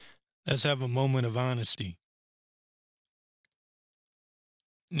Let's have a moment of honesty.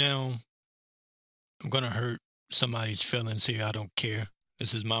 Now, I'm going to hurt somebody's feelings here. I don't care.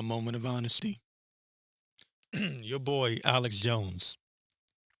 This is my moment of honesty. Your boy, Alex Jones,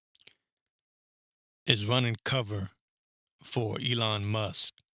 is running cover for Elon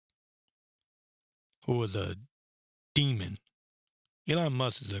Musk, who is a demon. Elon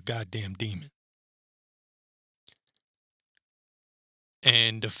Musk is a goddamn demon.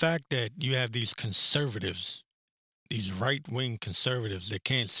 And the fact that you have these conservatives, these right wing conservatives that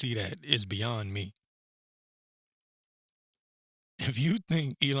can't see that is beyond me. If you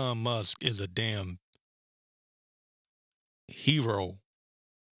think Elon Musk is a damn hero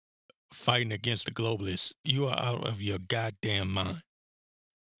fighting against the globalists, you are out of your goddamn mind.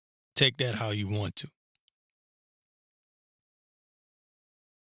 Take that how you want to.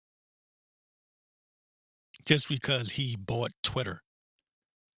 Just because he bought Twitter,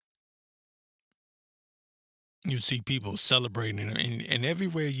 you see people celebrating, and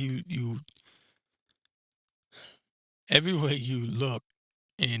everywhere you look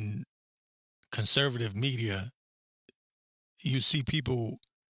in conservative media, you see people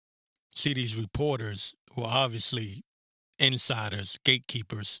see these reporters who are obviously insiders,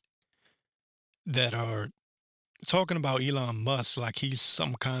 gatekeepers, that are talking about Elon Musk like he's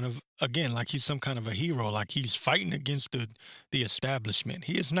some kind of, again, like he's some kind of a hero, like he's fighting against the establishment.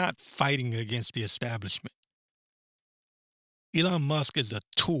 He is not fighting against the establishment. Elon Musk is a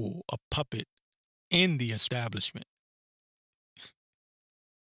tool, a puppet in the establishment.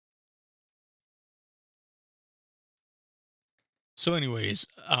 So, anyways,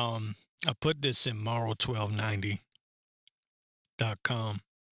 I put this in moral1290.com.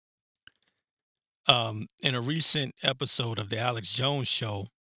 In a recent episode of the Alex Jones show,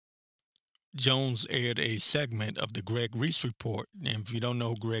 Jones aired a segment of the Greg Reese report. And if you don't know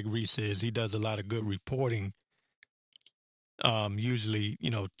who Greg Reese is, he does a lot of good reporting, usually,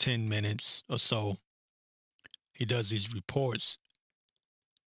 10 minutes or so. He does these reports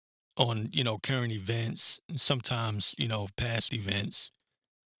on, current events, and sometimes, past events.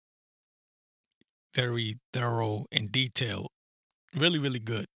 Very thorough and detailed. Really, really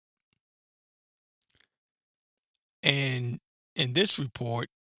good. And in this report,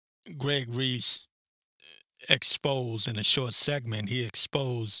 Greg Reese exposed in a short segment, he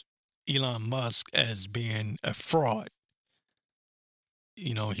exposed Elon Musk as being a fraud.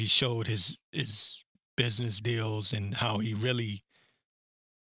 He showed his business deals and how he really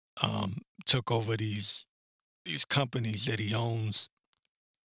took over these companies that he owns,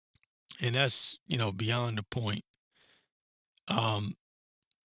 and that's beyond the point. Um,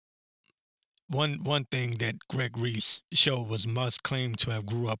 one thing that Greg Reese showed was Musk claimed to have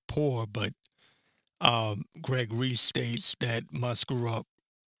grew up poor, but Greg Reese states that Musk grew up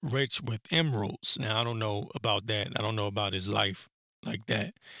rich with emeralds. Now I don't know about that. I don't know about his life like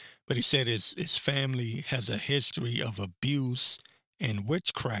that, but he said his family has a history of abuse and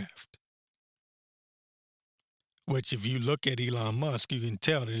witchcraft. Which, if you look at Elon Musk, you can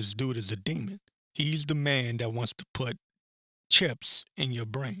tell that this dude is a demon. He's the man that wants to put chips in your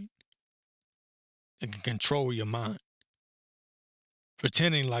brain and can control your mind,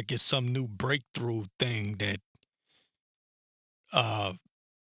 pretending like it's some new breakthrough thing that uh,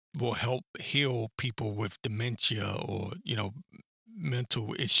 will help heal people with dementia or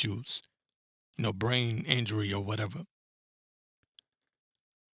mental issues, brain injury or whatever.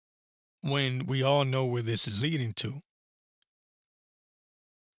 When we all know where this is leading to,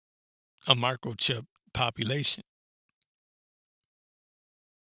 a microchip population.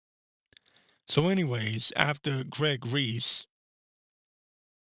 So, anyways, after Greg Reese,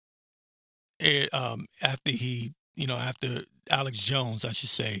 after Alex Jones, I should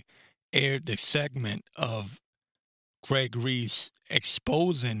say, aired the segment of Greg Reese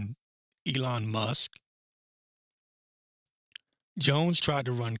exposing Elon Musk, Jones tried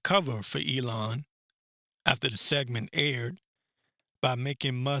to run cover for Elon after the segment aired by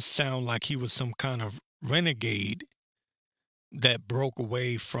making Musk sound like he was some kind of renegade that broke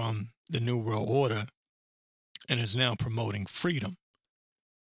away from the New World Order and is now promoting freedom,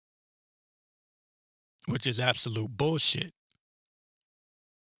 which is absolute bullshit.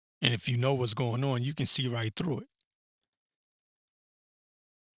 And if you know what's going on, you can see right through it.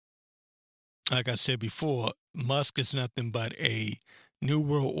 Like I said before, Musk is nothing but a New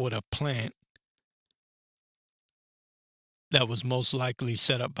World Order plant that was most likely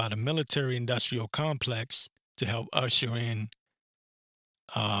set up by the military industrial complex to help usher in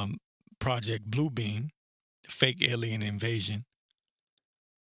um, Project Bluebeam, the fake alien invasion.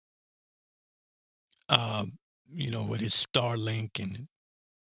 With his Starlink and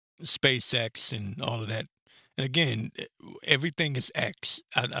SpaceX and all of that. And again, everything is X.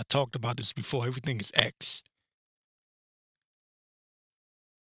 I talked about this before. Everything is X.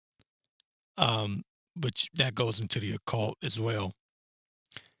 Um, but that goes into the occult as well.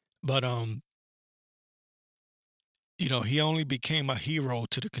 But he only became a hero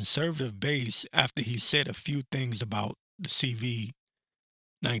to the conservative base after he said a few things about the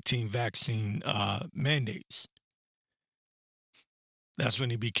CV-19 vaccine mandates. That's when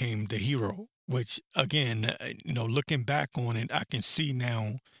he became the hero. Which again, looking back on it, I can see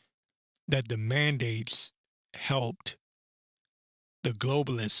now that the mandates helped the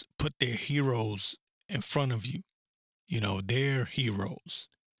globalists put their heroes in front of you. Their heroes.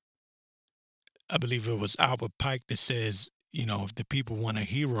 I believe it was Albert Pike that says, if the people want a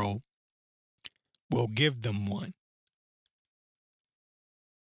hero, we'll give them one.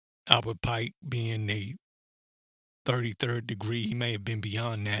 Albert Pike being a 33rd degree, he may have been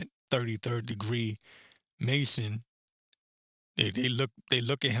beyond that, 33rd degree Mason. They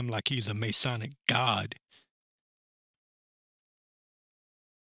look at him like he's a Masonic god.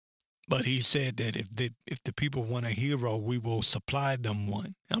 But he said that if the people want a hero, we will supply them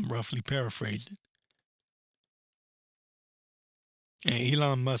one. I'm roughly paraphrasing. And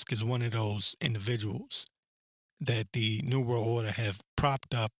Elon Musk is one of those individuals that the New World Order have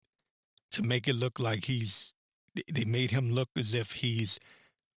propped up to make it look like they made him look as if he's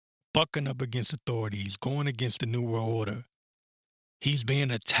bucking up against authorities, going against the New World Order. He's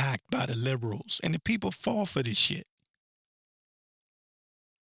being attacked by the liberals, and the people fall for this shit.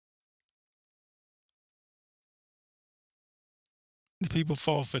 The people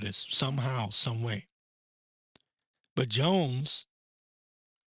fall for this somehow, some way. But Jones,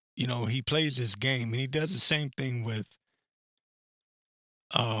 he plays this game, and he does the same thing with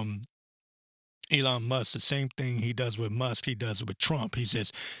Elon Musk. The same thing he does with Musk, he does with Trump. He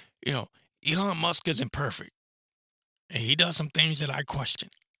says, Elon Musk isn't perfect, and he does some things that I question.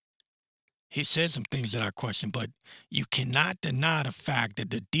 He says some things that I question, but you cannot deny the fact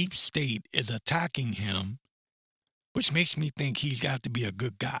that the deep state is attacking him, which makes me think he's got to be a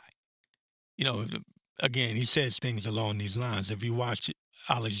good guy. Again, he says things along these lines. If you watch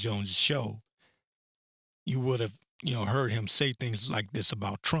Alex Jones' show, you would have, heard him say things like this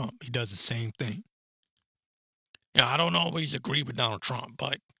about Trump. He does the same thing. I don't always agree with Donald Trump,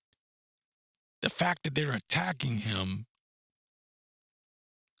 but the fact that they're attacking him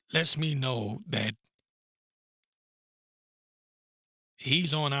lets me know that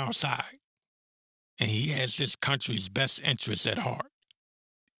he's on our side and he has this country's best interests at heart.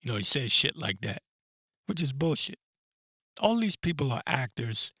 He says shit like that, which is bullshit. All these people are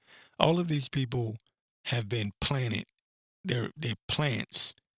actors. All of these people have been planted. They're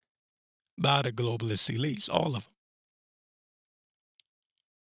plants by the globalist elites, all of them.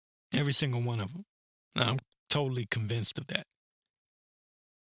 Every single one of them. I'm totally convinced of that.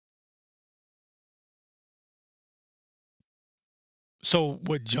 So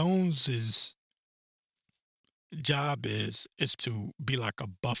what Jones's job is to be like a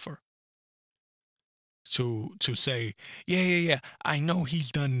buffer. To say, yeah, I know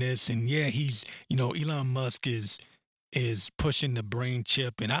he's done this, and yeah, he's, Elon Musk is pushing the brain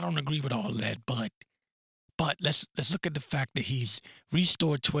chip, and I don't agree with all of that, but let's look at the fact that he's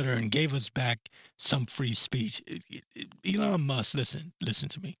restored Twitter and gave us back some free speech. Elon Musk, listen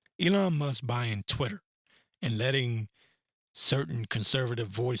to me. Elon Musk buying Twitter and letting certain conservative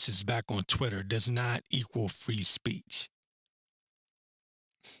voices back on Twitter does not equal free speech.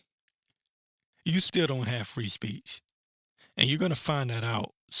 You still don't have free speech. And you're going to find that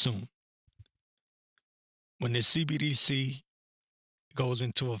out soon. When the CBDC goes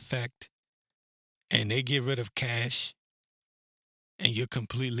into effect and they get rid of cash and you're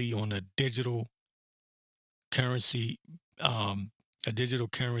completely on a digital currency,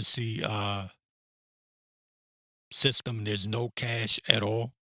 system, there's no cash at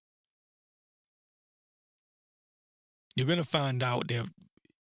all, you're going to find out that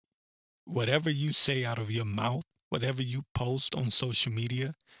whatever you say out of your mouth, whatever you post on social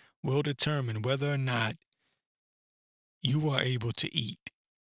media, will determine whether or not you are able to eat,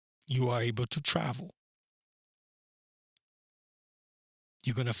 you are able to travel.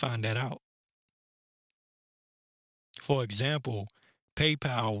 You're going to find that out. For example,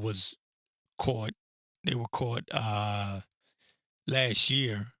 PayPal was caught. They were caught last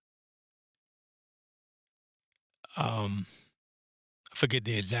year. I forget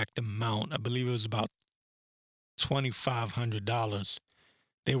the exact amount. I believe it was about $2,500.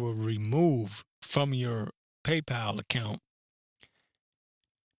 They were removed from your PayPal account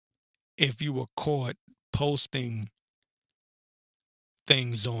if you were caught posting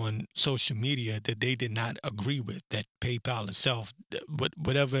things on social media that they did not agree with, that PayPal itself,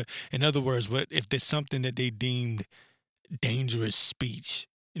 whatever. In other words, what if there's something that they deemed dangerous speech?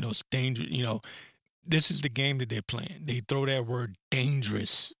 It's dangerous. This is the game that they're playing. They throw that word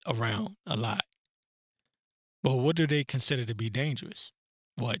dangerous around a lot. But what do they consider to be dangerous?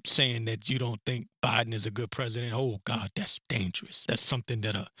 What, saying that you don't think Biden is a good president? Oh, God, that's dangerous. That's something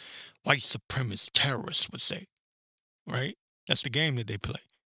that a white supremacist terrorist would say, right? That's the game that they play.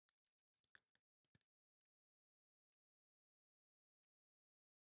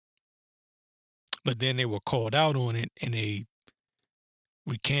 But then they were called out on it and they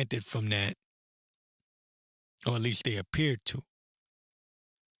recanted from that, or at least they appeared to.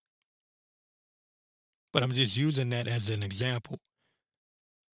 But I'm just using that as an example.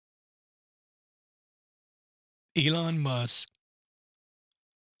 Elon Musk,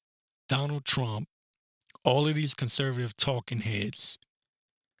 Donald Trump, all of these conservative talking heads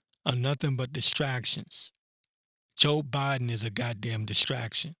are nothing but distractions. Joe Biden is a goddamn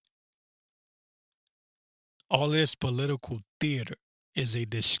distraction. All this political theater is a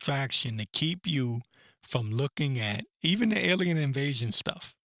distraction to keep you from looking at even the alien invasion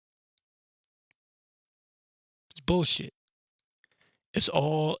stuff. It's bullshit. It's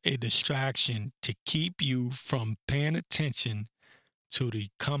all a distraction to keep you from paying attention to the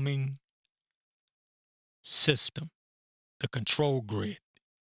coming system, the control grid.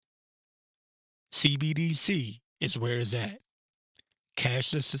 CBDC is where it's at.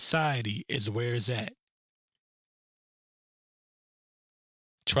 Cashless society is where it's at.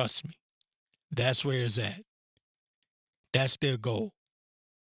 Trust me. That's where it's at. That's their goal.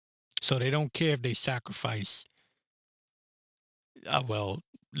 So they don't care if they sacrifice,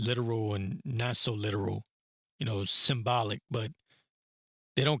 literal and not so literal, symbolic, but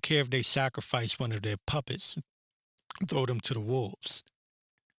they don't care if they sacrifice one of their puppets, throw them to the wolves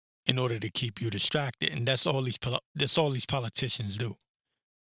in order to keep you distracted. And that's all these politicians do.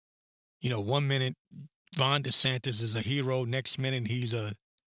 1 minute Ron DeSantis is a hero, next minute he's a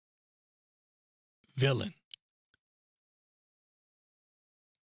villain.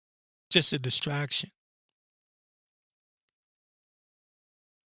 Just a distraction.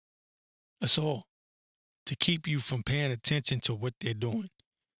 That's all. To keep you from paying attention to what they're doing.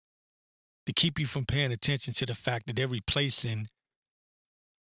 To keep you from paying attention to the fact that they're replacing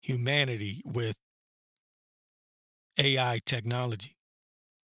humanity with AI technology.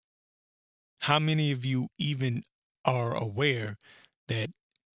 How many of you even are aware that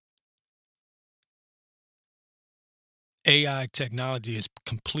AI technology is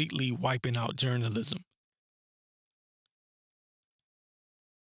completely wiping out journalism?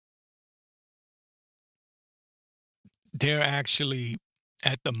 They're actually,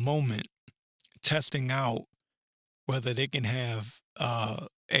 at the moment, testing out whether they can have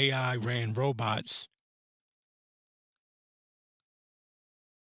AI ran robots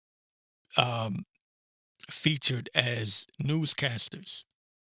featured as newscasters.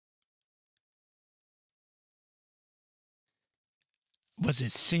 Was it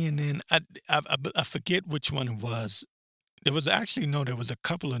CNN? I forget which one it was. There was a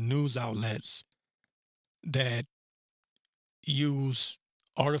couple of news outlets that use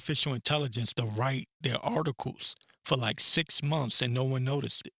artificial intelligence to write their articles for like 6 months and no one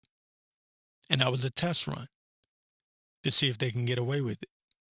noticed it. And that was a test run to see if they can get away with it.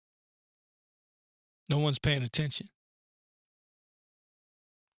 No one's paying attention.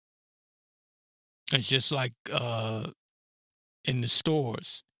 It's just like in the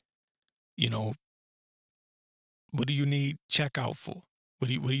stores, what do you need checkout for? What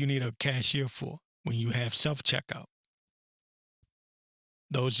do you need a cashier for when you have self-checkout?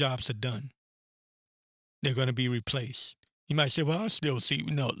 Those jobs are done. They're going to be replaced. You might say, well, I still see.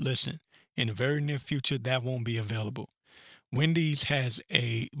 No, listen, in the very near future, that won't be available. Wendy's,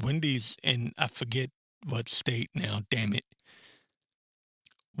 and I forget what state now, damn it.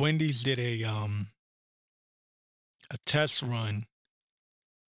 Wendy's did a test run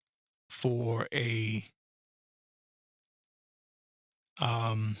for a,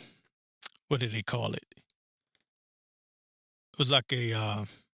 what did they call it? It was like a,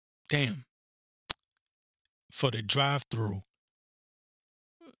 for the drive-through.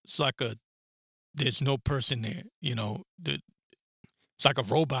 It's like there's no person there, it's like a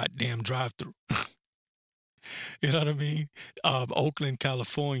robot damn drive-through. You know what I mean? Oakland,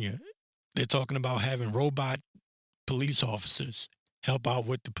 California, they're talking about having robot police officers help out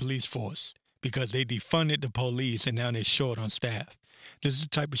with the police force because they defunded the police and now they're short on staff. This is the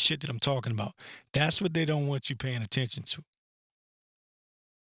type of shit that I'm talking about. That's what they don't want you paying attention to.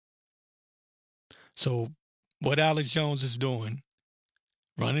 So what Alex Jones is doing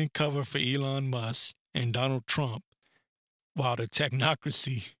running cover for Elon Musk and Donald Trump while the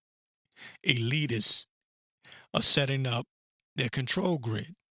technocracy elitists are setting up their control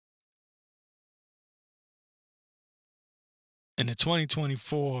grid. In the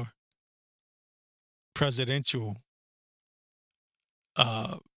 2024 presidential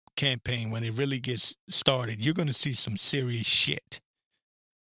uh, campaign, when it really gets started, you're going to see some serious shit.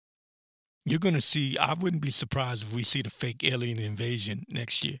 You're going to see, I wouldn't be surprised if we see the fake alien invasion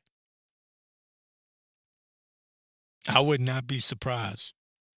next year. I would not be surprised.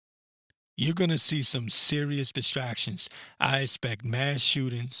 You're going to see some serious distractions. I expect mass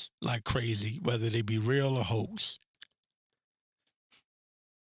shootings like crazy, whether they be real or hoax.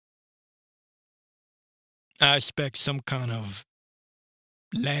 I expect some kind of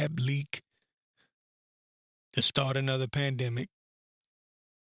lab leak to start another pandemic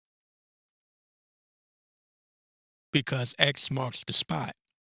because X marks the spot.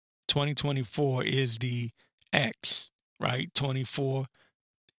 2024 is the X, right? 24,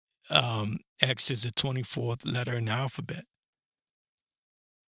 X is the 24th letter in the alphabet.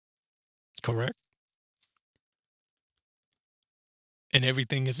 Correct? And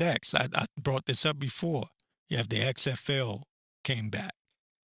everything is X. I brought this up before. You have the XFL came back.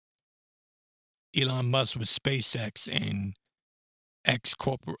 Elon Musk with SpaceX and X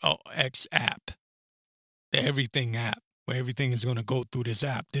app, the everything app, where everything is going to go through this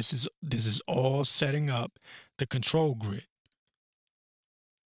app. This is all setting up the control grid.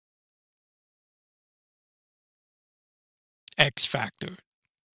 X Factor,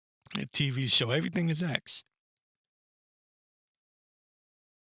 the TV show, everything is X.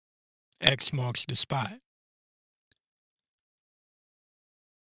 X marks the spot.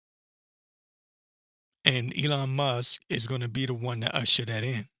 And Elon Musk is going to be the one to usher that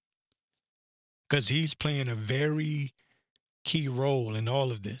in. Because he's playing a very key role in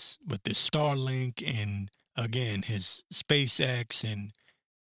all of this with this Starlink and, again, his SpaceX. And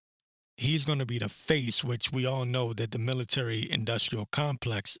he's going to be the face, which we all know that the military industrial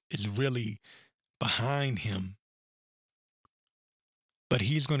complex is really behind him. But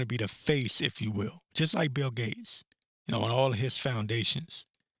he's going to be the face, if you will, just like Bill Gates, on all his foundations.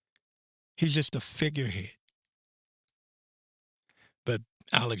 He's just a figurehead. But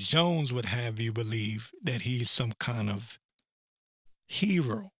Alex Jones would have you believe that he's some kind of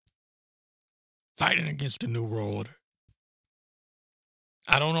hero fighting against the New World Order.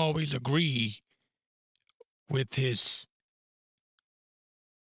 I don't always agree with his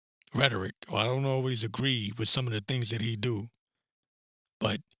rhetoric, or I don't always agree with some of the things that he do.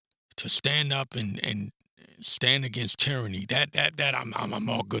 But to stand up and stand against tyranny, that I'm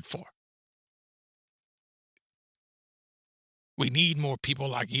all good for. We need more people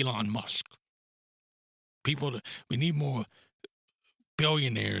like Elon Musk. We need more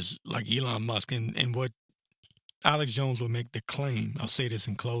billionaires like Elon Musk. And what Alex Jones will make the claim, I'll say this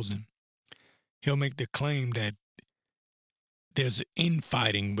in closing, he'll make the claim that there's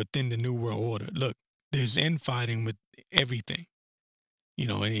infighting within the New World Order. Look, there's infighting with everything.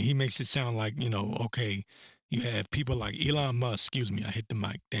 And he makes it sound like, okay, you have people like Elon Musk, excuse me, I hit the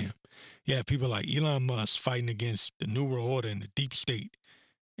mic, damn. You have people like Elon Musk fighting against the New World Order and the deep state.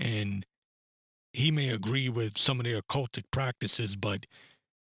 And he may agree with some of their occultic practices, but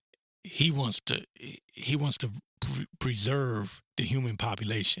he wants to preserve the human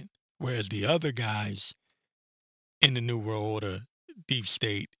population. Whereas the other guys in the New World Order, deep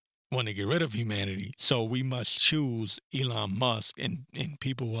state, want to get rid of humanity. So we must choose Elon Musk and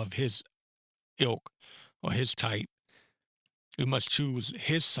people of his ilk or his type. We must choose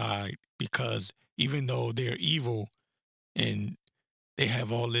his side because even though they're evil and they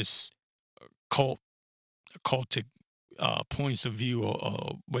have all this cultic points of view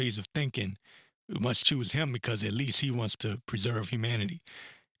or ways of thinking, we must choose him because at least he wants to preserve humanity.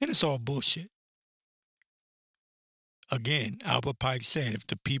 And it's all bullshit. Again, Albert Pike said, if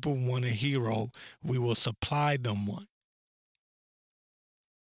the people want a hero, we will supply them one.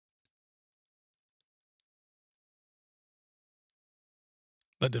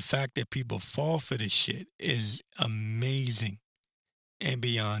 But the fact that people fall for this shit is amazing and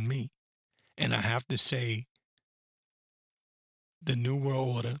beyond me. And I have to say, the New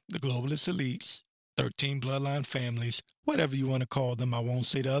World Order, the globalist elites, 13 bloodline families, whatever you want to call them, I won't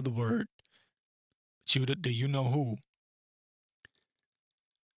say the other word. But you know who?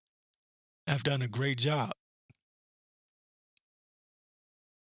 Have done a great job.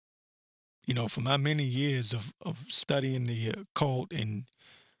 For my many years of studying the occult, and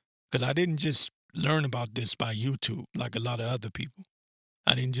because I didn't just learn about this by YouTube like a lot of other people.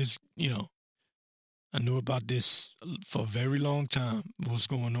 I didn't just, I knew about this for a very long time, what's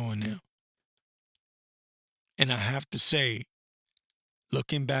going on now. And I have to say,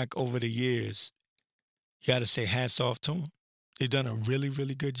 looking back over the years, you got to say hats off to them. They've done a really,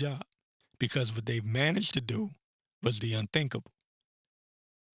 really good job because what they've managed to do was the unthinkable.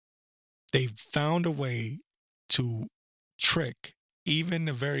 They've found a way to trick even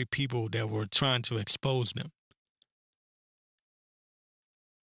the very people that were trying to expose them.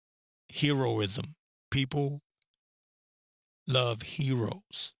 Heroism. People love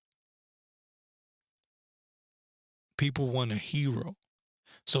heroes. People want a hero.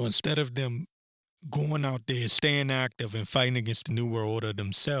 So instead of them going out there, staying active and fighting against the New World Order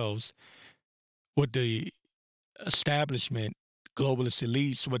themselves, what the establishment, globalist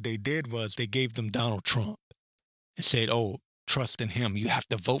elites, what they did was they gave them Donald Trump and said, oh, trust in him. You have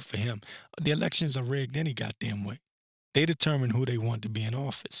to vote for him. The elections are rigged any goddamn way. They determine who they want to be in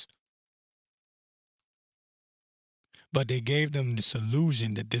office. But they gave them this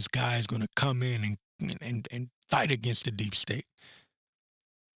illusion that this guy is going to come in and fight against the deep state.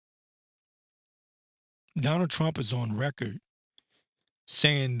 Donald Trump is on record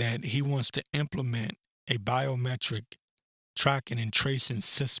saying that he wants to implement a biometric tracking and tracing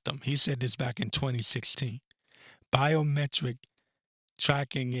system. He said this back in 2016. Biometric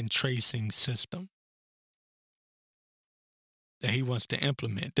tracking and tracing system that he wants to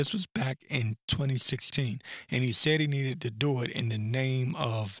implement. This was back in 2016. And he said he needed to do it in the name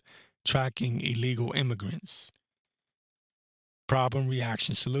of tracking illegal immigrants. Problem,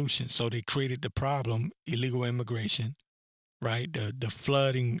 reaction, solution. So they created the problem, illegal immigration, right? The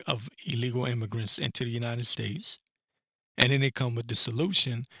flooding of illegal immigrants into the United States. And then they come with the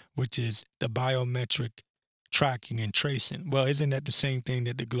solution, which is the biometric tracking and tracing. Well, isn't that the same thing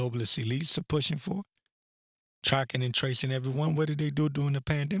that the globalist elites are pushing for? Tracking and tracing everyone. What did they do during the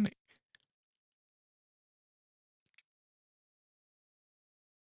pandemic?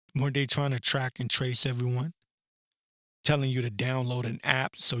 Weren't they trying to track and trace everyone? Telling you to download an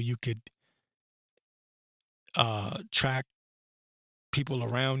app so you could track people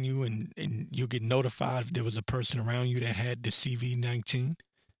around you and you get notified if there was a person around you that had the CV-19.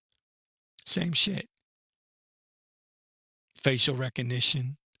 Same shit. Facial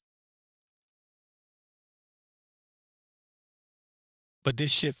recognition. But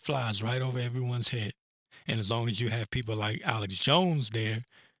this shit flies right over everyone's head. And as long as you have people like Alex Jones there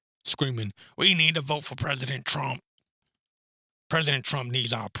screaming, we need to vote for President Trump. President Trump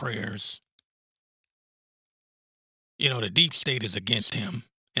needs our prayers. You know, the deep state is against him.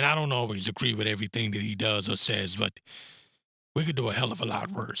 And I don't always agree with everything that he does or says, but we could do a hell of a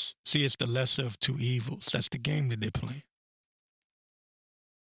lot worse. See, it's the lesser of two evils. That's the game that they're playing.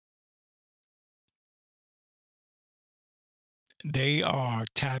 They are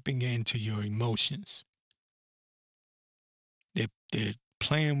tapping into your emotions. They're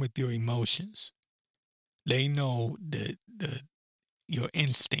playing with your emotions. They know your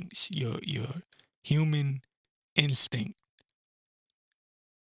instincts, your human instinct.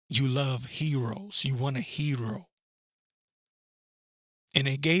 You love heroes. You want a hero. And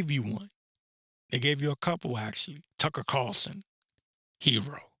they gave you one. They gave you a couple, actually. Tucker Carlson,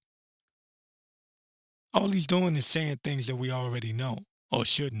 hero. All he's doing is saying things that we already know or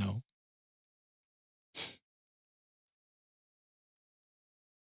should know.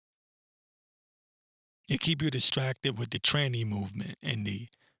 It keep you distracted with the tranny movement and the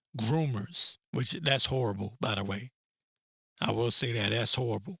groomers, which that's horrible, by the way. I will say that that's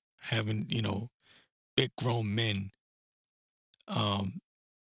horrible. Having, big grown men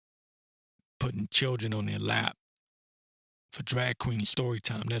putting children on their lap for drag queen story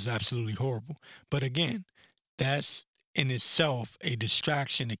time. That's absolutely horrible. But again, that's in itself a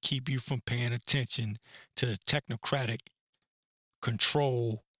distraction to keep you from paying attention to the technocratic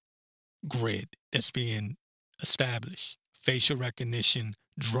control grid that's being established. Facial recognition,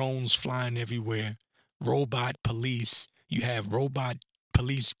 drones flying everywhere, robot police. You have robot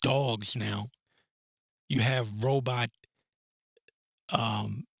police dogs now. You have robot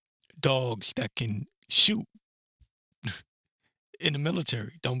dogs that can shoot in the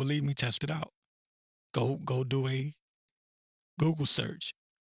military. Don't believe me? Test it out. Go do a Google search.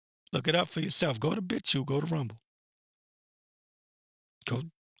 Look it up for yourself. Go to BitChute. Go to Rumble. Go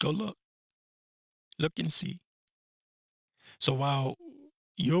look. Look and see. So while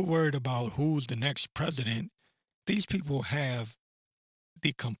you're worried about who's the next president, these people have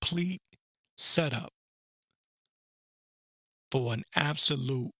the complete setup for an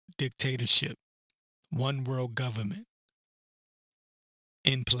absolute dictatorship, one world government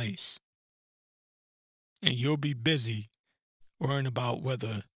in place. And you'll be busy worrying about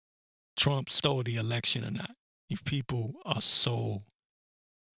whether Trump stole the election or not. You people are so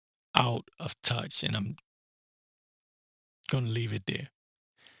out of touch, and I'm going to leave it there.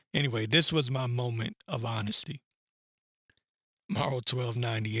 Anyway, this was my moment of honesty. Morrow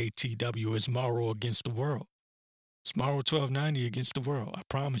 1290 ATW is Morrow against the world. It's Morrow 1290 against the world. I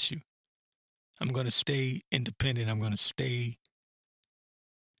promise you. I'm going to stay independent. I'm going to stay,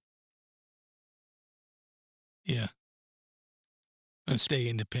 yeah, I'm going to stay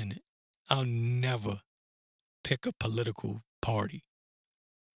independent. I'll never pick a political party.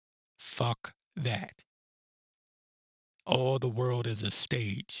 Fuck that. All the world is a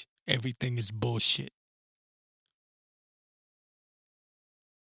stage. Everything is bullshit.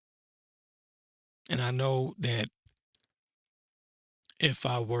 And I know that if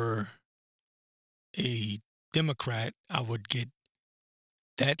I were a Democrat, I would get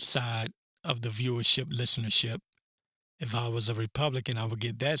that side of the viewership, listenership. If I was a Republican, I would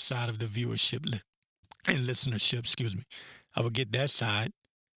get that side of the viewership and listenership, excuse me. I would get that side.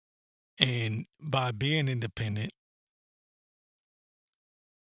 And by being independent,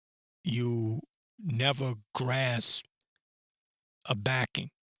 you never grasp a backing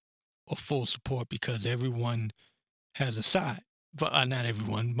or full support because everyone has a side. But not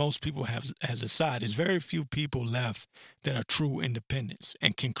everyone. Most people has a side. There's very few people left that are true independents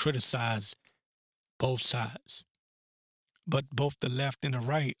and can criticize both sides. But both the left and the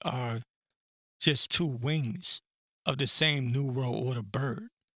right are just two wings of the same New World Order bird.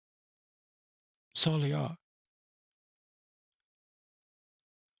 That's all they are.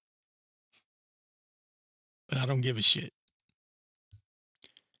 But I don't give a shit.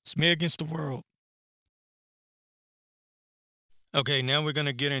 It's me against the world. Okay, now we're going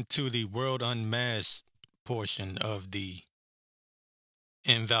to get into the world unmasked portion of the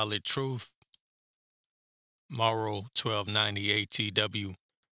invalid truth. Morrow 1290 ATW.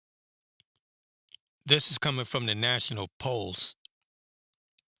 This is coming from the National Pulse.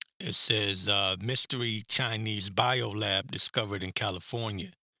 It says mystery Chinese biolab discovered in California.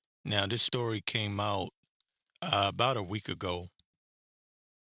 Now, this story came out about a week ago,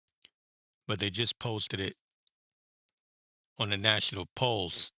 but they just posted it on the National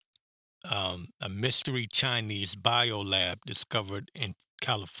Pulse. A mystery Chinese biolab discovered in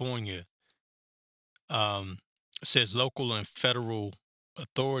California. Says local and federal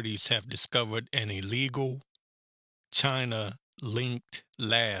authorities have discovered an illegal China linked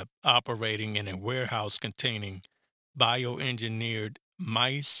lab operating in a warehouse containing bioengineered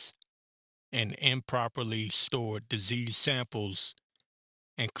mice and improperly stored disease samples,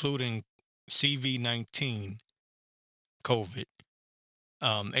 including CV-19, COVID,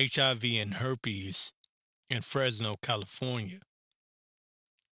 HIV, and herpes in Fresno, California.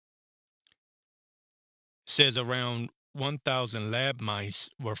 Says around 1,000 lab mice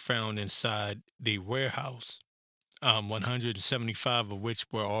were found inside the warehouse, 175 of which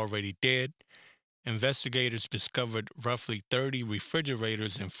were already dead. Investigators discovered roughly 30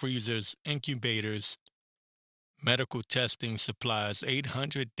 refrigerators and freezers, incubators, medical testing supplies,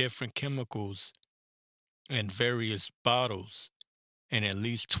 800 different chemicals, and various bottles, and at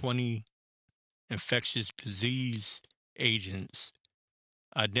least 20 infectious disease agents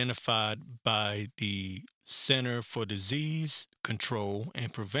identified by the Center for Disease Control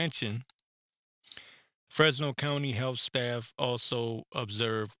and Prevention. Fresno County health staff also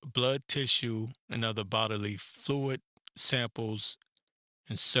observed blood tissue and other bodily fluid samples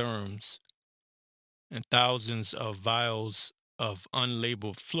and serums and thousands of vials of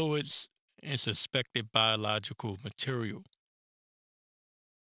unlabeled fluids and suspected biological material.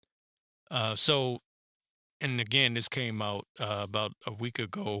 And again, this came out about a week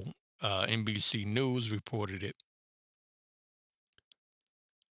ago. NBC News reported it.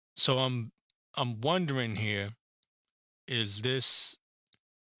 So I'm wondering here, is this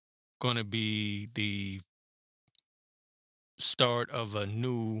going to be the start of a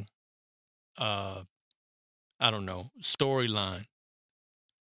new, I don't know, storyline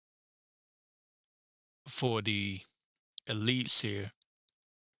for the elites here?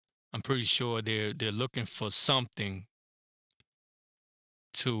 I'm pretty sure they're looking for something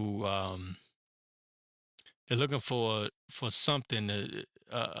to they're looking for something,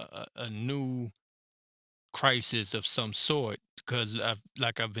 a new crisis of some sort, because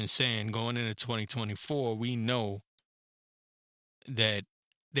like I've been saying, going into 2024, we know that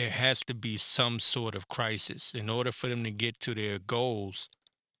there has to be some sort of crisis in order for them to get to their goals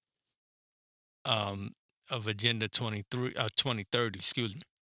of Agenda 2030, excuse me.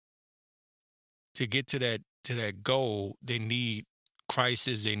 To get to that goal, they need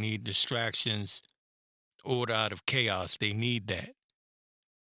crisis, they need distractions, order out of chaos. They need that.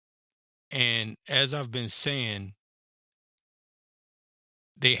 And as I've been saying,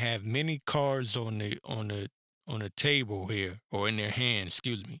 they have many cards on the table here, or in their hand,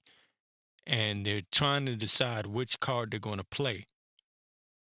 excuse me, and they're trying to decide which card they're going to play.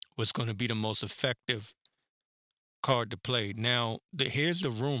 What's going to be the most effective card to play? Now, here's the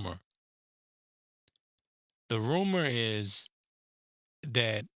rumor. The rumor is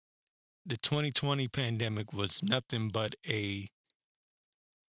that the 2020 pandemic was nothing but a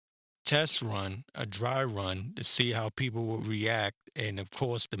test run, a dry run to see how people would react. And of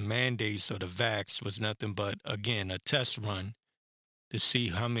course, the mandates or the vax was nothing but, again, a test run to see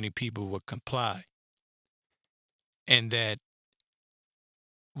how many people would comply. And that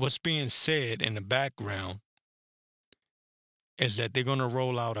what's being said in the background is that they're going to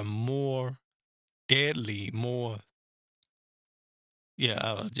roll out a more deadly, I'll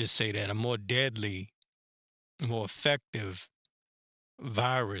just say that, a more deadly, more effective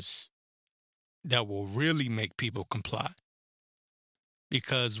virus that will really make people comply.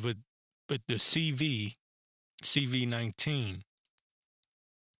 Because with the CV19,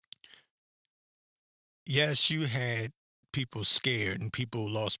 yes, you had people scared and people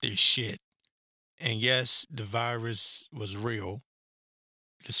lost their shit. And yes, the virus was real,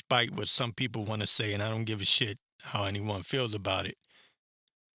 despite what some people want to say, and I don't give a shit how anyone feels about it.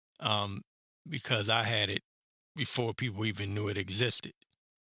 Because I had it before people even knew it existed.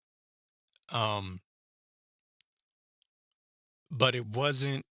 But it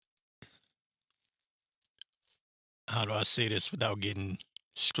wasn't, how do I say this without getting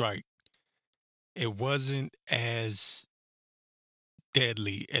strike? It wasn't as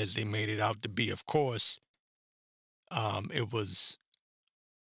deadly as they made it out to be. Of course, it was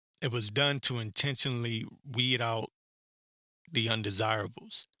done to intentionally weed out the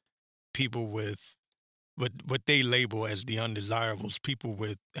undesirables, people with what they label as the undesirables, people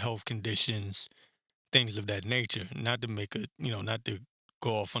with health conditions, things of that nature. Not to make a, not to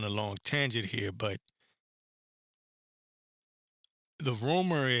go off on a long tangent here, but the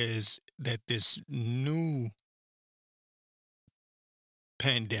rumor is that this new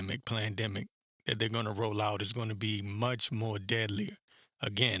pandemic that they're going to roll out is going to be much more deadlier.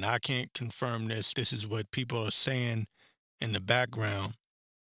 Again, I can't confirm this. This is what people are saying in the background,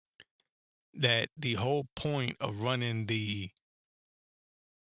 that the whole point of running the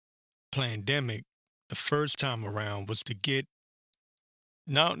pandemic the first time around was to get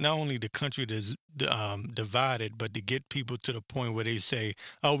not only the country that's divided, but to get people to the point where they say,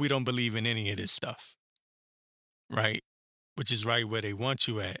 "Oh, we don't believe in any of this stuff," right? Which is right where they want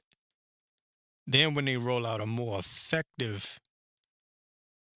you at. Then when they roll out a more effective,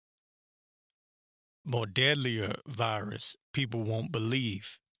 more deadlier virus, people won't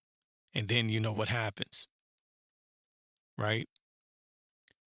believe. And then you know what happens, right?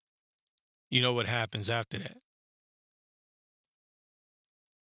 You know what happens after that.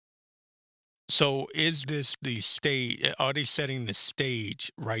 So is this the stage? Are they setting the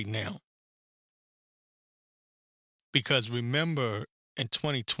stage right now? Because remember, in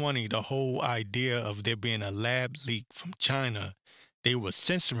 2020, the whole idea of there being a lab leak from China, they were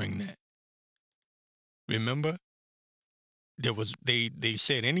censoring that. Remember? They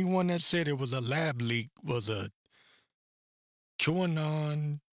said anyone that said it was a lab leak was a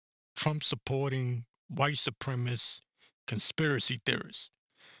QAnon, Trump supporting, white supremacist conspiracy theorist.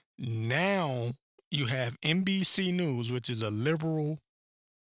 Now you have NBC News, which is a liberal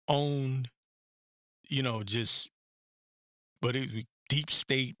owned, just but it deep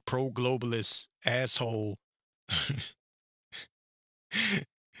state pro globalist asshole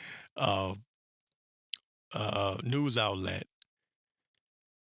uh news outlet,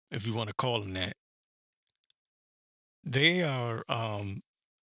 if you want to call them that. They are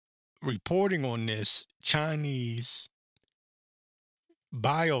reporting on this Chinese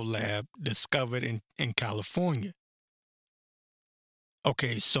biolab discovered in California.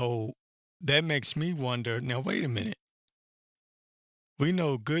 Okay, so that makes me wonder, now wait a minute. We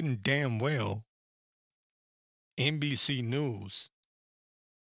know good and damn well NBC News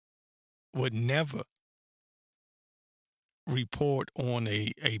would never report on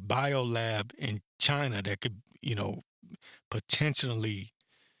a biolab in China that could, potentially,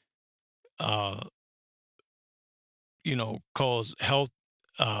 uh, cause health,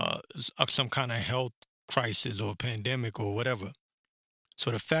 some kind of health crisis or pandemic or whatever. So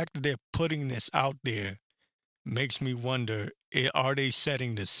the fact that they're putting this out there makes me wonder, are they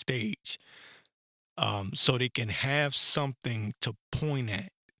setting the stage so they can have something to point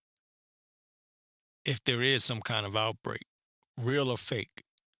at if there is some kind of outbreak, real or fake?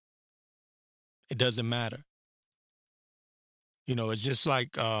 It doesn't matter. It's just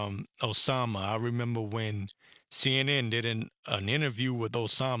like Osama. I remember when CNN did an interview with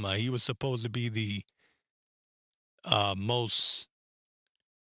Osama. He was supposed to be the most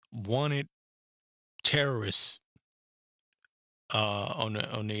wanted terrorist on the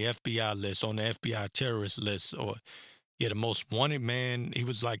FBI list, on the FBI terrorist list, or yeah, the most wanted man. He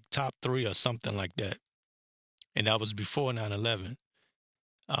was like top three or something like that, and that was before 9/11.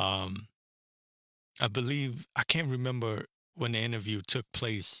 Um, I believe I can't remember when the interview took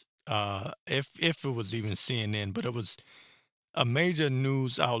place. If it was even CNN, but it was a major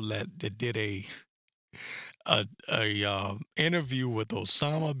news outlet that did a interview with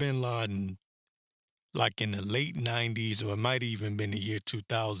Osama bin Laden, like in the late '90s, or it might even been the year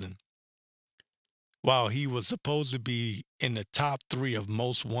 2000. While he was supposed to be in the top three of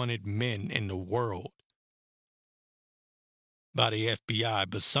most wanted men in the world by the FBI,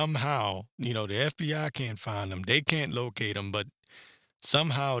 but somehow, the FBI can't find him. They can't locate him, but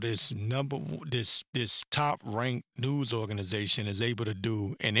somehow this top ranked news organization is able to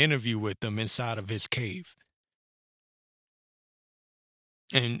do an interview with him inside of his cave.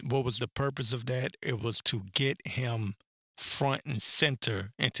 And what was the purpose of that? It was to get him front and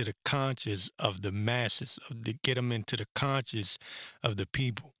center into the conscious of the masses, to get him into the conscious of the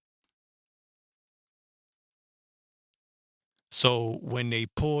people. So when they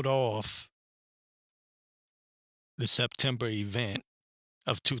pulled off the September event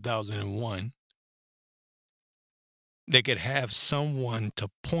of 2001, they could have someone to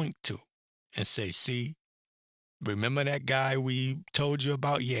point to and say, see, remember that guy we told you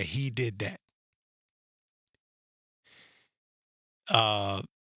about? Yeah, he did that. Uh,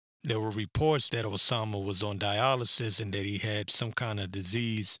 there were reports that Osama was on dialysis and that he had some kind of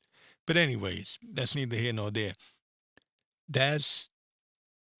disease. But, anyways, that's neither here nor there. That's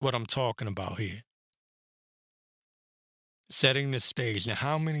what I'm talking about here. Setting the stage. Now,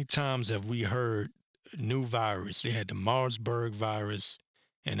 how many times have we heard new virus? They had the Marsburg virus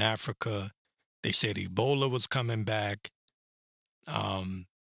in Africa. They said Ebola was coming back. Um,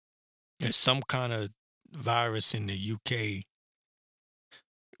 there's some kind of virus in the UK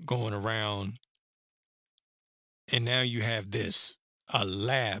going around. And now you have this, a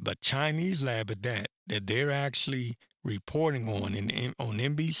lab, a Chinese lab at that they're actually reporting on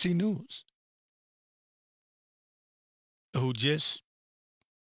NBC News, who just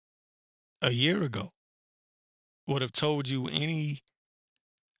a year ago would have told you any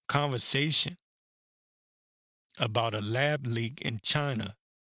conversation about a lab leak in China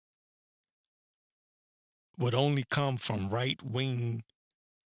would only come from right wing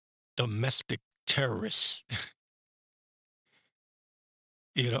domestic terrorists.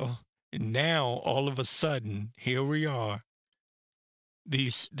 Now all of a sudden, here we are.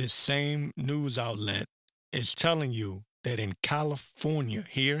 This same news outlet is telling you that in California,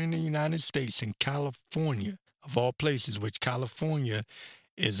 here in the United States, in California, of all places, which California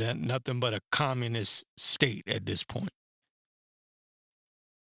is nothing but a communist state at this point,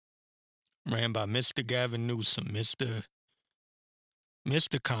 ran by Mr. Gavin Newsom, Mr.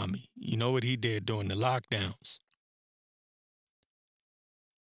 Commie. You know what he did during the lockdowns.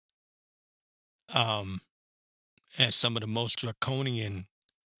 Has some of the most draconian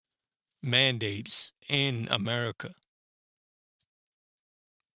mandates in America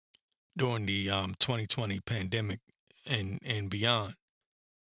during the 2020 pandemic and beyond.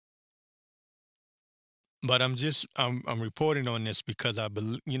 But I'm reporting on this because I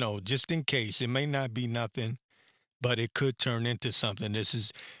believe, just in case it may not be nothing, but it could turn into something. This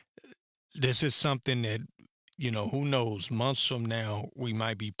is something that, who knows, months from now we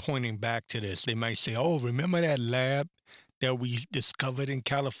might be pointing back to this. They might say, "Oh, remember that lab that we discovered in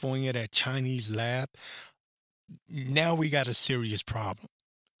California, that Chinese lab? Now we got a serious problem.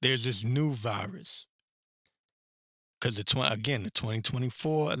 There's this new virus." Because the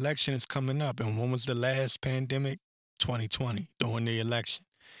 2024 election is coming up, and when was the last pandemic? 2020, during the election.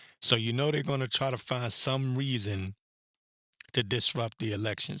 So they're going to try to find some reason to disrupt the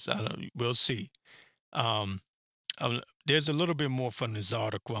elections. We'll see. Um, there's a little bit more from this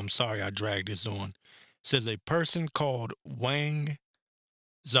article. I'm sorry I dragged this on. It says a person called Wang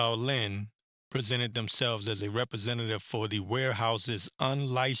Zhaolin presented themselves as a representative for the warehouse's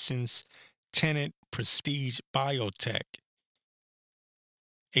unlicensed tenant Prestige Biotech,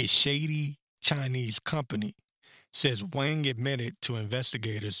 a shady Chinese company. Says Wang admitted to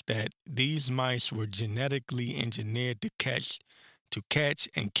investigators that these mice were genetically engineered to catch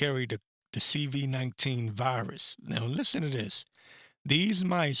and carry the CV-19 virus. Now listen to this. These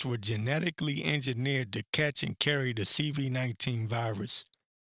mice were genetically engineered to catch and carry the CV-19 virus.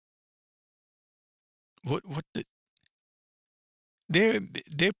 What They're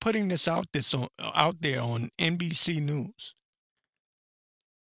they're putting this out there on NBC News.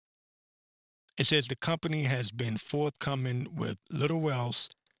 It says the company has been forthcoming with little else.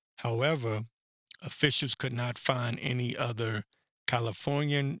 However, officials could not find any other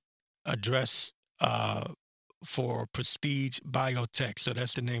Californian address for Prestige Biotech. So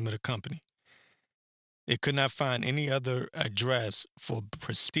that's the name of the company. They could not find any other address for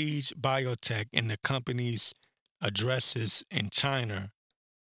Prestige Biotech, and the company's addresses in China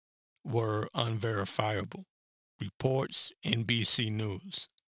were unverifiable. Reports NBC News.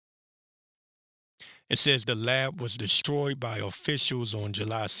 It says the lab was destroyed by officials on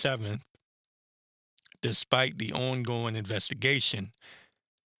July 7th, despite the ongoing investigation.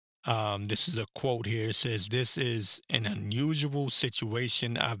 This is a quote here. It says, "This is an unusual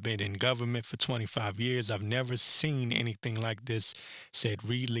situation. I've been in government for 25 years. I've never seen anything like this," said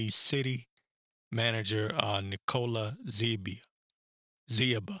Reedley City Manager Nicola Zieba.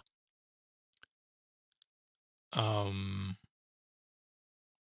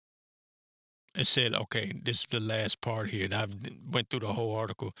 It said, okay, this is the last part here. And I've went through the whole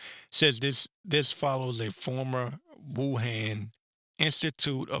article. It says this follows a former Wuhan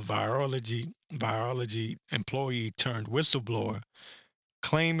Institute of Virology employee turned whistleblower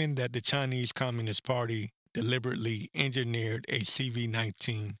claiming that the Chinese Communist Party deliberately engineered a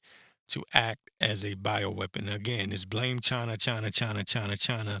CV-19 to act as a bioweapon. Again, it's blame China, China, China, China,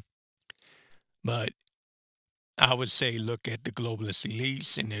 China. But I would say look at the globalist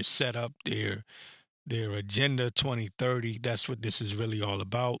elites and their setup, their agenda 2030. That's what this is really all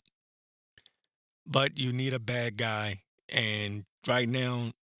about. But you need a bad guy. And right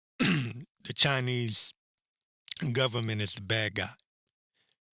now, the Chinese government is the bad guy.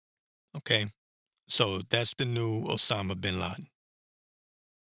 Okay. So that's the new Osama bin Laden.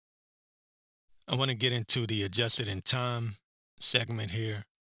 I want to get into the adjusted in time segment here.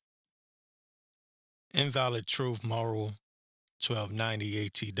 Invalid Truth Moral 1290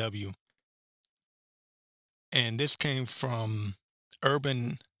 ATW. And this came from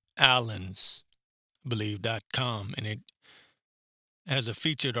Urban Allens, believe.com. And it has a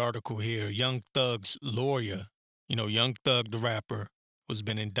featured article here. Young Thug's lawyer, Young Thug, the rapper, who's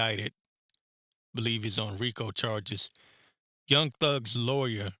been indicted, believe he's on RICO charges. Young Thug's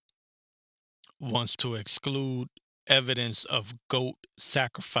lawyer wants to exclude evidence of goat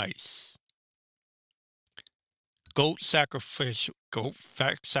sacrifice. Goat sacrificial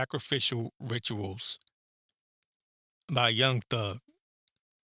rituals by Young Thug.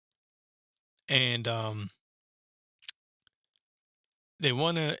 And they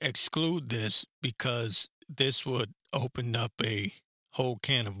want to exclude this because this would open up a whole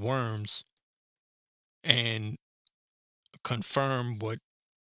can of worms and confirm what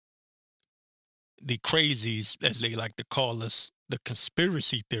the crazies, as they like to call us, the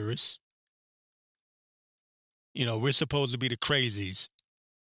conspiracy theorists. We're supposed to be the crazies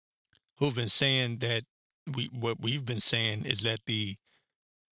who've been saying that what we've been saying is that the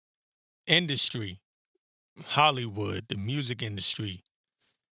industry, Hollywood, the music industry,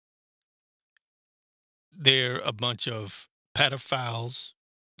 they're a bunch of pedophiles,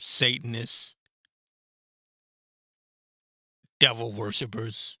 Satanists, devil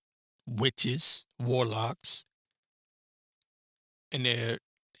worshippers, witches, warlocks, and they're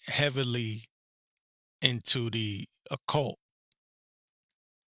heavily into the occult.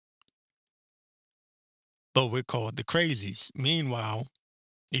 But we're called the crazies. Meanwhile,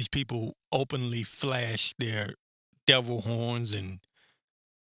 these people openly flash their devil horns and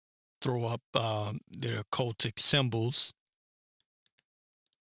throw up their occultic symbols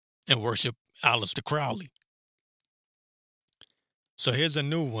and worship Aleister Crowley. So here's a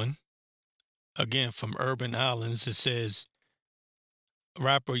new one, again from Urban Islands. It says,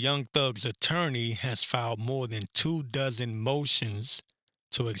 rapper Young Thug's attorney has filed more than 24 motions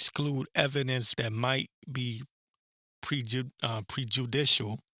to exclude evidence that might be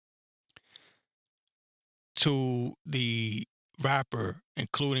prejudicial to the rapper,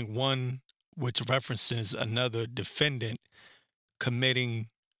 including one which references another defendant committing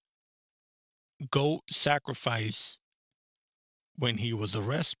goat sacrifice when he was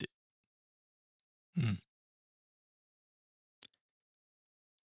arrested.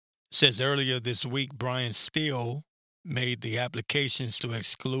 Says earlier this week, Brian Steele made the applications to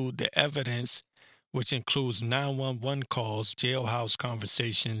exclude the evidence, which includes 911 calls, jailhouse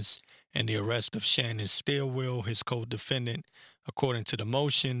conversations, and the arrest of Shannon Stillwell, his co-defendant. According to the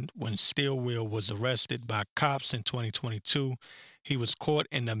motion, when Stillwell was arrested by cops in 2022, he was caught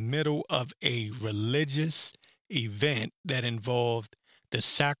in the middle of a religious event that involved the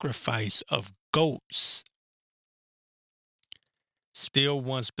sacrifice of goats. still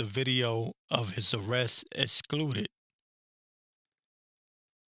wants the video of his arrest excluded.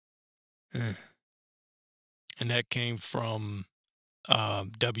 Eh. And that came from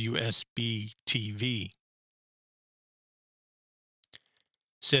WSB TV.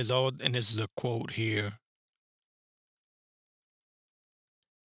 Says all, and this is a quote here.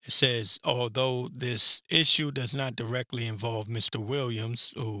 It says, although this issue does not directly involve Mr.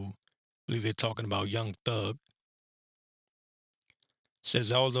 Williams, who I believe they're talking about Young Thug,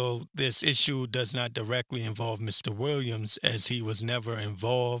 says, although this issue does not directly involve Mr. Williams, as he was never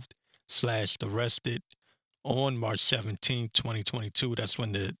involved slash arrested on March 17, 2022. That's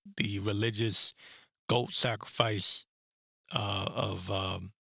when the religious goat sacrifice of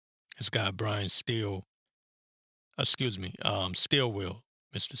this guy Brian Steele, Stillwell,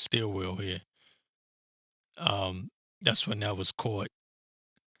 Mr. Stillwell here. That's when that was caught.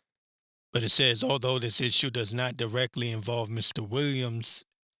 But it says, although this issue does not directly involve Mr. Williams,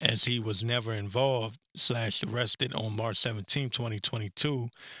 as he was never involved slash arrested on March 17, 2022,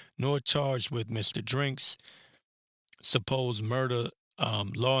 nor charged with Mr. Drink's supposed murder,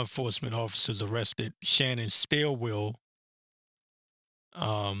 law enforcement officers arrested Shannon Stillwell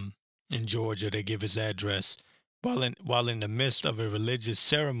in Georgia. They give his address while in the midst of a religious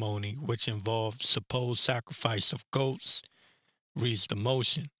ceremony which involved supposed sacrifice of goats, reads the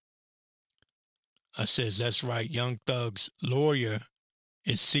motion. I says, that's right. Young Thug's lawyer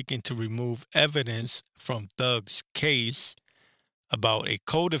is seeking to remove evidence from Thug's case about a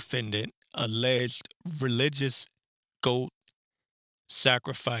co-defendant alleged religious goat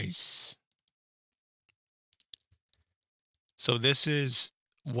sacrifice. So this is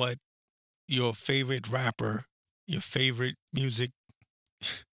what your favorite rapper, your favorite music,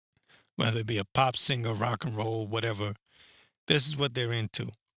 whether it be a pop singer, rock and roll, whatever, this is what they're into.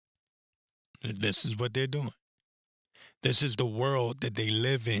 This is what they're doing. This is the world that they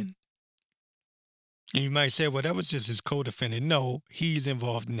live in. And you might say, well, that was just his co-defendant. No, he's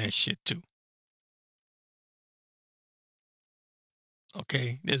involved in that shit too.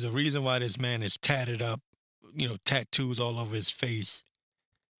 Okay? There's a reason why this man is tatted up, tattoos all over his face.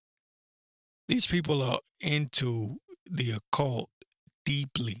 These people are into the occult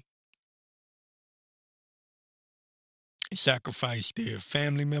deeply. They sacrifice their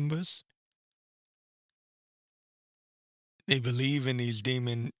family members. They believe in these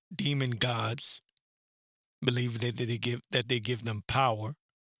demon gods, believe that they give them power.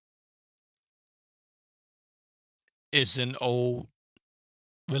 It's an old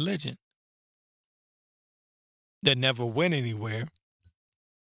religion that never went anywhere.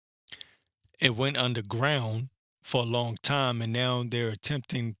 It went underground for a long time, and now they're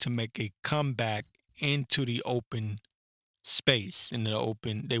attempting to make a comeback into the open space. In the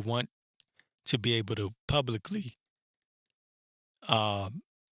open, they want to be able to publicly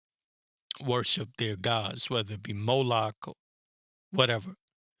worship their gods, whether it be Moloch or whatever.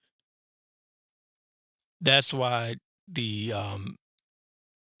 That's why the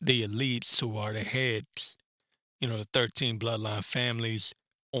elites, who are the heads, the 13 bloodline families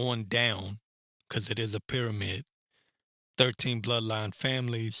on down, because it is a pyramid, 13 bloodline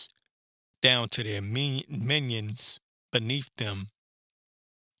families down to their minions beneath them,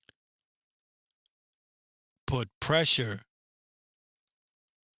 put pressure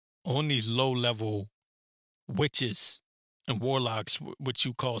on these low-level witches and warlocks, which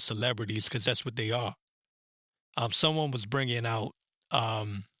you call celebrities, because that's what they are. Someone was bringing out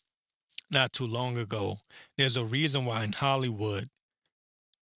not too long ago, there's a reason why in Hollywood,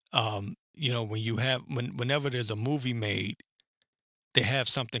 whenever there's a movie made, they have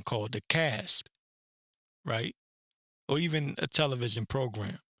something called the cast, right? Or even a television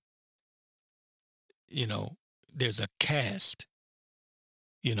program. There's a cast,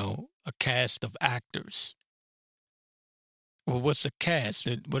 a cast of actors. Well, what's a cast?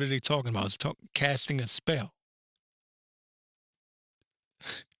 What are they talking about? It's casting a spell.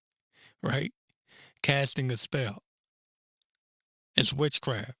 Right? Casting a spell. It's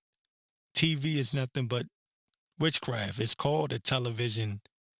witchcraft. TV is nothing but witchcraft. It's called a television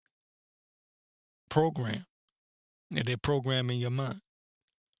program. And they're programming your mind.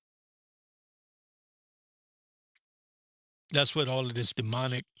 That's what all of this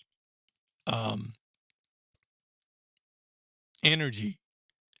demonic energy,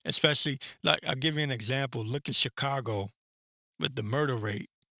 especially, like, I'll give you an example. Look at Chicago with the murder rate,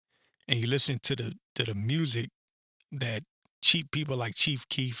 and you listen to the music that people like Chief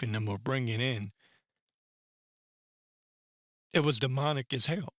Keef and them were bringing in. It was demonic as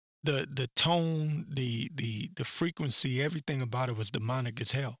hell. The tone, the frequency, everything about it was demonic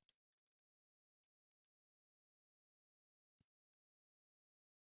as hell.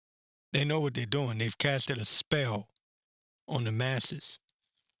 They know what they're doing. They've casted a spell on the masses.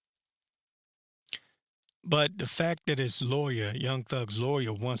 But the fact that his lawyer, Young Thug's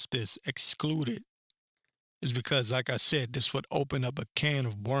lawyer, wants this excluded is because, like I said, this would open up a can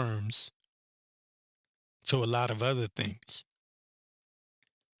of worms to a lot of other things.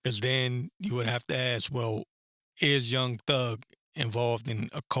 Because then you would have to ask, well, is Young Thug involved in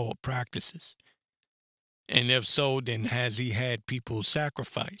occult practices? And if so, then has he had people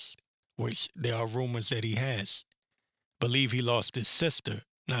sacrificed? Which there are rumors that he has. Believe he lost his sister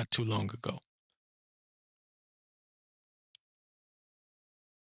not too long ago.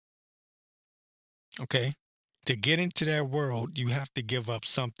 Okay? To get into that world, you have to give up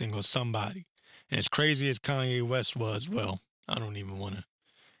something or somebody. And as crazy as Kanye West was, well, I don't even want to.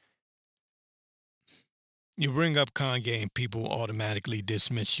 You bring up Kanye and people automatically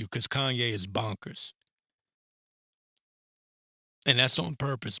dismiss you because Kanye is bonkers. And that's on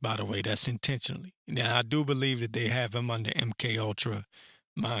purpose, by the way. That's intentionally. Now, I do believe that they have him under MK Ultra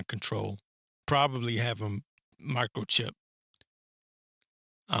mind control. Probably have him microchip.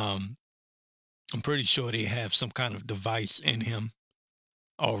 Um, I'm pretty sure they have some kind of device in him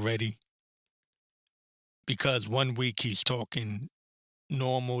already. Because one week he's talking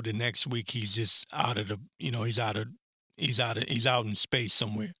normal, the next week he's just out of the, he's out in space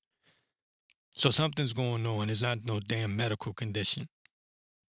somewhere. So something's going on. It's not no damn medical condition.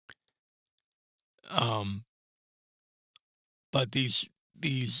 Um, but these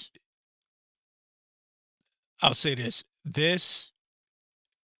I'll say this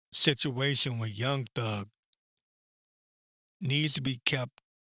situation with Young Thug needs to be kept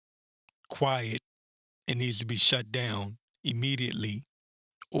quiet. It needs to be shut down immediately,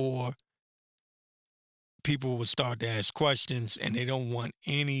 or people will start to ask questions, and they don't want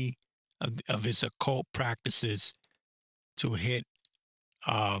any of his occult practices to hit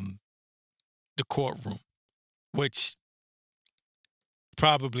um, the courtroom, which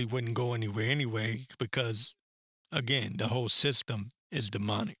probably wouldn't go anywhere anyway, because again, the whole system is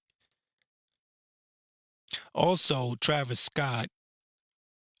demonic. Also, Travis Scott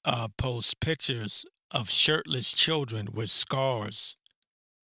posts pictures of shirtless children with scars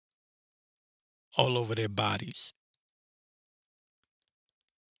all over their bodies.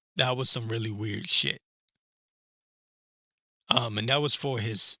 That was some really weird shit. And that was for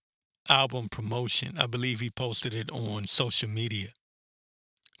his album promotion. I believe he posted it on social media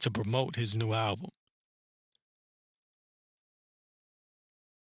to promote his new album.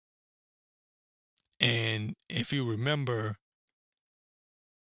 And if you remember,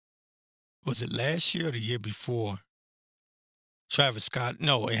 was it last year or the year before? Travis Scott,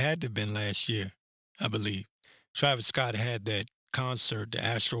 no, it had to have been last year, I believe. Travis Scott had that concert, the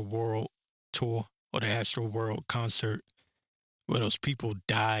Astro World tour, or the Astro World concert, where those people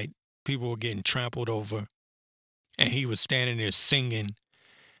died. People were getting trampled over, and he was standing there singing.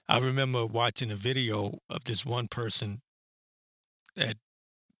 I remember watching a video of this one person that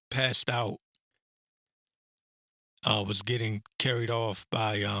passed out, was getting carried off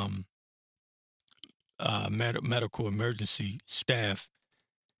by medical emergency staff,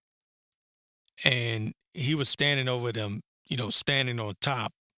 and he was standing over them, standing on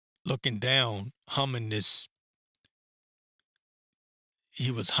top, looking down, humming this. He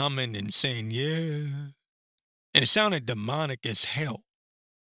was humming and saying, "Yeah," and it sounded demonic as hell.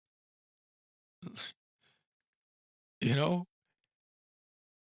 You know,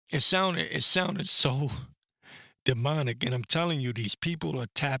 it sounded so demonic, and I'm telling you, these people are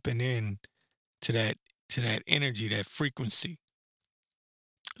tapping in to that energy, that frequency.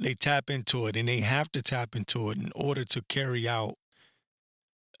 They tap into it, and they have to tap into it in order to carry out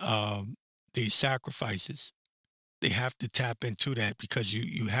um, these sacrifices. They have to tap into that because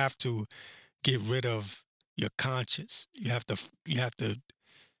you have to get rid of your conscience. You have to.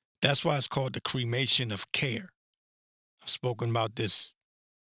 That's why it's called the cremation of care. I've spoken about this,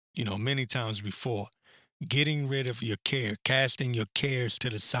 many times before. Getting rid of your care, casting your cares to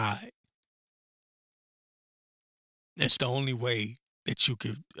the side. That's the only way that you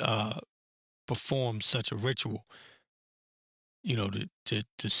could perform such a ritual.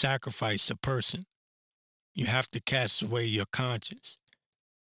 To sacrifice a person, you have to cast away your conscience.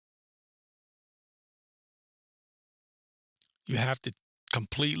 You have to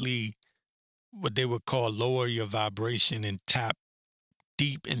completely, what they would call, lower your vibration and tap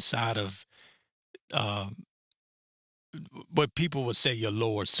deep inside of um, what people would say your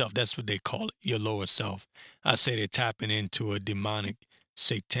lower self. That's what they call it, your lower self. I say they're tapping into a demonic,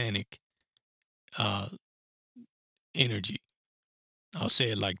 satanic uh, energy. I'll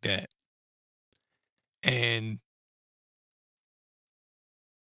say it like that. And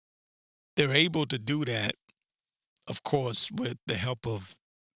They're able to do that, of course, with the help of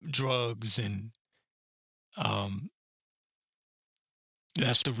drugs, and um,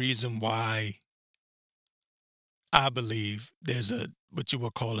 that's the reason why I believe there's a what you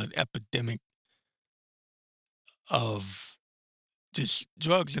would call an epidemic of just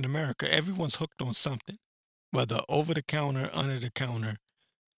drugs in America. Everyone's hooked on something, whether over the counter, under the counter,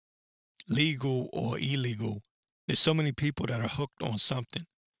 legal or illegal. There's so many people that are hooked on something,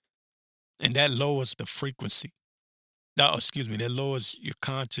 and that lowers the frequency. Excuse me, that lowers your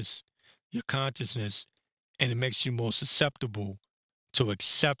consciousness, and it makes you more susceptible to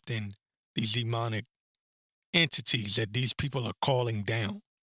accepting these demonic entities that these people are calling down.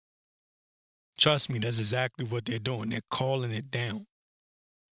 Trust me, that's exactly what they're doing. They're calling it down.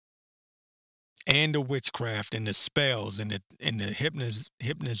 And the witchcraft and the spells and the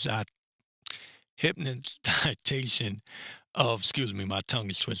hypnotization of, excuse me, my tongue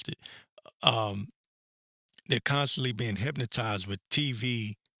is twisted. Um, they're constantly being hypnotized with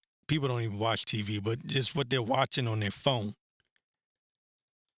TV. People don't even watch TV, but just what they're watching on their phone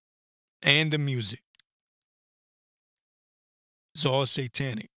and the music. It's all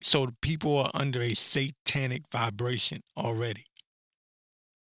satanic. So people are under a satanic vibration already.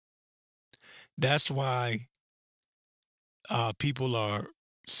 That's why people are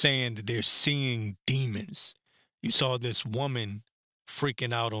saying that they're seeing demons. You saw this woman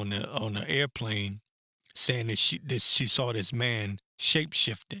freaking out on the airplane, saying that she saw this man shape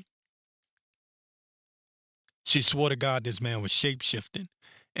shifting. She swore to God this man was shape shifting,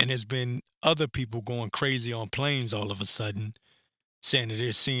 and there's been other people going crazy on planes all of a sudden, saying that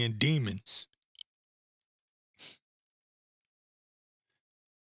they're seeing demons.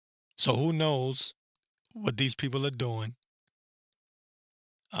 So who knows what these people are doing?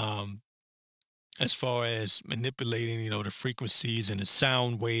 Um, as far as manipulating, the frequencies and the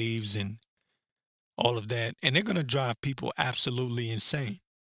sound waves and all of that. And they're going to drive people absolutely insane.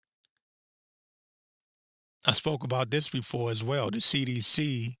 I spoke about this before as well. The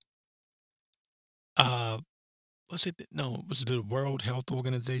CDC, uh, was it? No, was it the World Health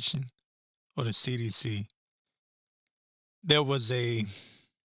Organization or the CDC? There was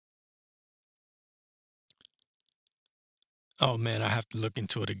oh man, I have to look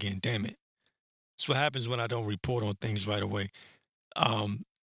into it again. Damn it. That's what happens when I don't report on things right away. Um,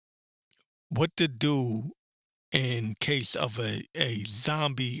 what to do in case of a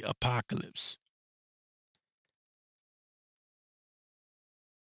zombie apocalypse?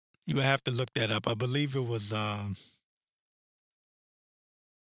 You would have to look that up. I believe it was, I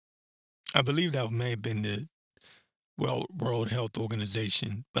believe that may have been the World Health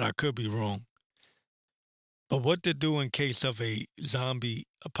Organization, but I could be wrong. But what to do in case of a zombie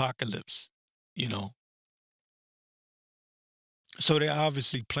apocalypse, you know? So they're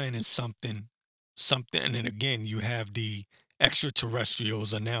obviously planning something. And then again, you have the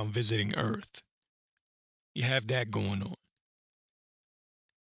extraterrestrials are now visiting Earth. You have that going on.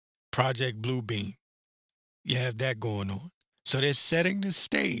 Project Bluebeam. You have that going on. So they're setting the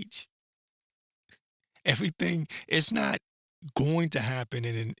stage. Everything, it's not going to happen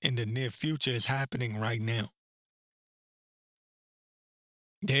in the near future. It's happening right now.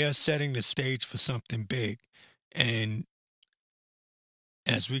 They are setting the stage for something big. And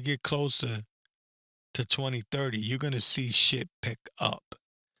as we get closer to 2030, you're going to see shit pick up.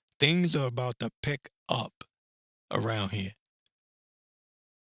 Things are about to pick up around here.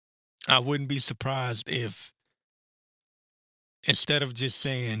 I wouldn't be surprised if instead of just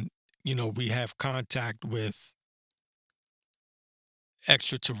saying, we have contact with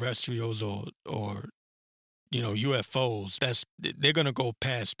extraterrestrials or UFOs, they're going to go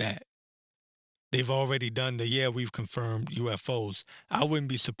past that. They've already done we've confirmed UFOs. I wouldn't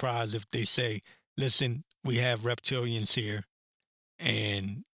be surprised if they say, listen, we have reptilians here,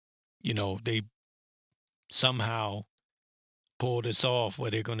 and they somehow pull this off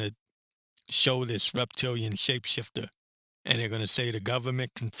where they're going to show this reptilian shapeshifter, and they're going to say the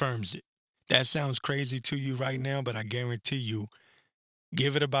government confirms it. That sounds crazy to you right now, but I guarantee you,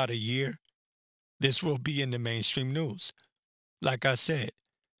 give it about a year, this will be in the mainstream news. Like I said,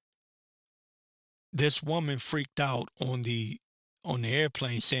 this woman freaked out on the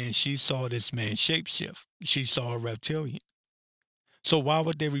airplane saying she saw this man shapeshift. She saw a reptilian. So why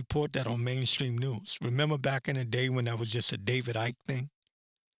would they report that on mainstream news? Remember back in the day when that was just a David Icke thing?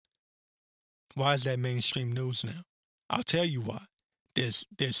 Why is that mainstream news now? I'll tell you why.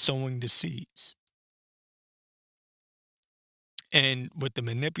 They're sowing the seeds. And with the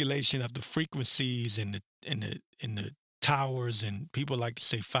manipulation of the frequencies and the towers, and people like to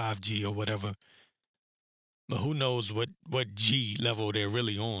say 5G or whatever, but who knows what G level they're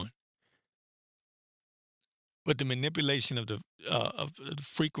really on. with the manipulation of the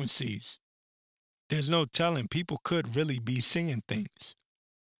frequencies, there's no telling. People could really be seeing things.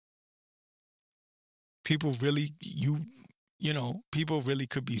 People really people really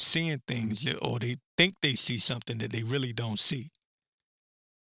could be seeing things or they think they see something that they really don't see.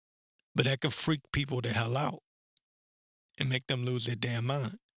 But that could freak people the hell out and make them lose their damn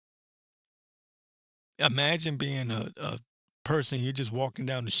mind. Imagine being a person, you're just walking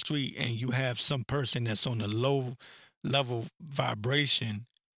down the street and you have some person that's on a low level vibration,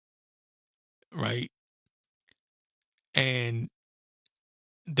 right? And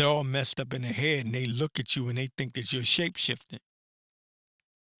they're all messed up in the head and they look at you and they think that you're shape shifting.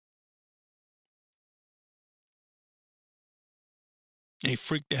 They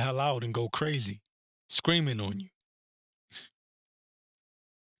freak the hell out and go crazy, screaming on you.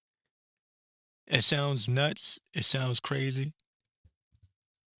 It sounds nuts. It sounds crazy.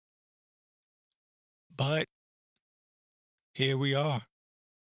 But here we are.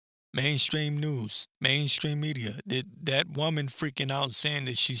 Mainstream news, mainstream media. That woman freaking out saying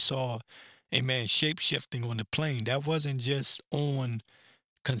that she saw a man shape shifting on the plane. That wasn't just on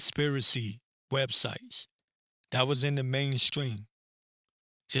conspiracy websites. That was in the mainstream.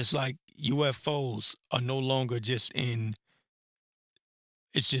 Just like UFOs are no longer just in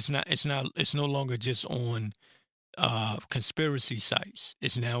it's no longer just on conspiracy sites.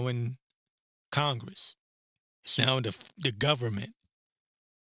 It's now in Congress. It's now in the government.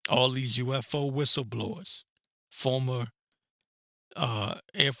 All these UFO whistleblowers, former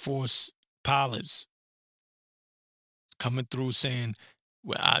Air Force pilots coming through saying,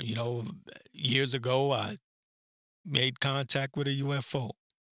 well, years ago I made contact with a UFO.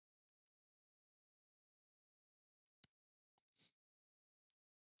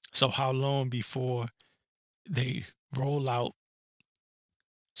 So how long before they roll out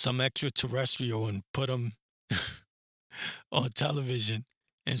some extraterrestrial and put them on television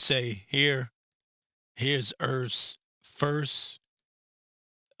and say, here's Earth's first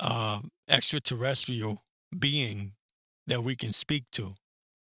extraterrestrial being that we can speak to?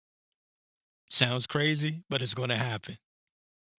 Sounds crazy, but it's going to happen.